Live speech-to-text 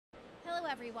Hello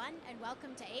everyone, and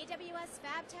welcome to AWS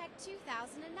FABTECH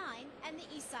 2009 and the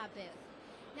ESAB booth.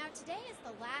 Now today is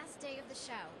the last day of the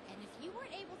show, and if you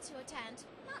weren't able to attend,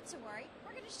 not to worry,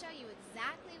 we're going to show you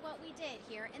exactly what we did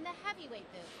here in the heavyweight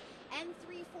booth,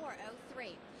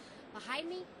 N3403. Behind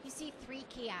me, you see 3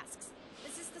 kiosks.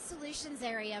 This is the solutions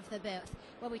area of the booth,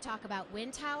 where we talk about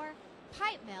wind tower,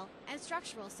 pipe mill, and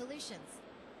structural solutions.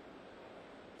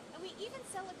 And we even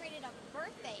celebrated a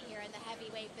birthday here in the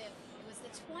heavyweight booth. It was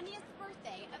the 20th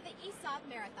birthday of the ESAB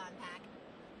Marathon Pack.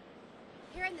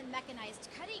 Here in the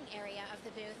mechanized cutting area of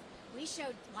the booth, we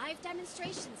showed live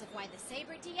demonstrations of why the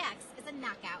Sabre DX is a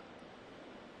knockout.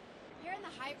 Here in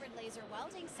the hybrid laser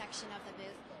welding section of the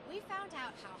booth, we found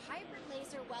out how hybrid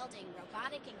laser welding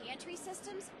robotic and gantry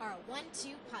systems are a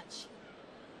 1-2 punch.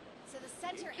 So the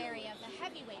center area of the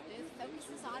heavyweight booth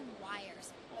focuses on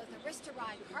wires, both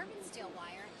Aristarod carbon steel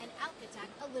wire and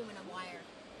Alcatech aluminum wire.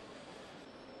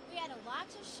 We had a lot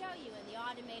to show you in the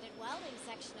automated welding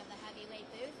section of the heavyweight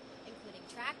booth, including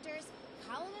tractors,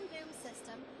 column and boom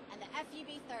system, and the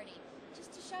FUB30,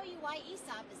 just to show you why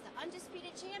ESAB is the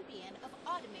undisputed champion of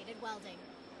automated welding.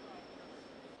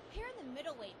 Here in the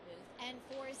middleweight booth,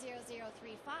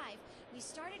 N40035, we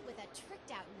started with a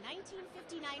tricked-out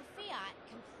 1959 Fiat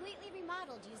completely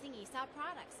remodeled using ESAB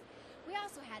products. We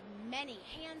also had many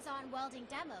hands-on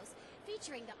welding demos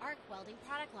featuring the arc welding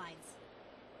product lines.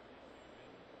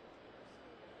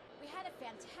 We had a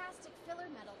fantastic filler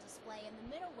metal display in the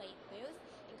middleweight booth,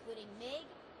 including MIG,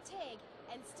 TIG,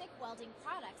 and stick welding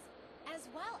products, as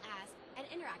well as an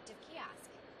interactive kiosk.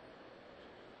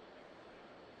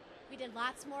 We did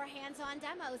lots more hands-on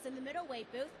demos in the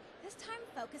middleweight booth, this time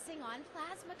focusing on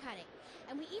plasma cutting,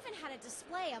 and we even had a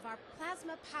display of our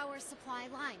plasma power supply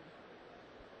line.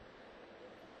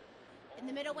 In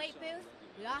the middleweight booth,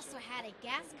 we also had a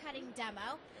gas cutting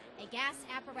demo, a gas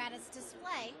apparatus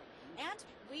display, and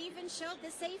we even showed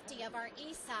the safety of our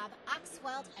ESAB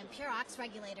Oxweld and Pure Ox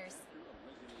regulators.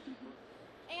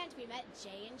 And we met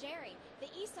Jay and Jerry, the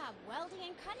ESAB welding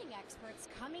and cutting experts,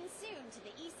 coming soon to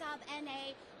the ESAB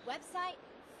NA website,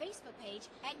 Facebook page,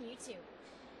 and YouTube.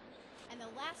 And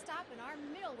the last stop in our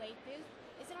middleweight booth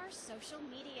is in our social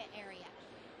media area.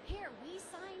 Here we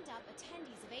signed up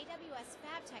attendees of AWS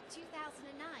FABTECH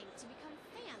 2009 to become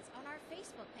fans on our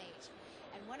Facebook page.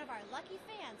 And one of our lucky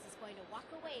fans is going to walk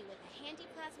away with a handy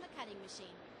plasma cutting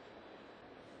machine.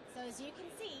 So as you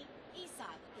can see,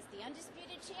 ESAB is the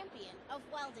undisputed champion of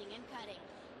welding and cutting.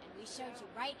 And we showed you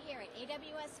right here at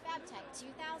AWS FABTECH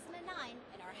 2009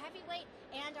 in our heavyweight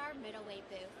and our middleweight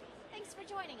booth. Thanks for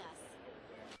joining us.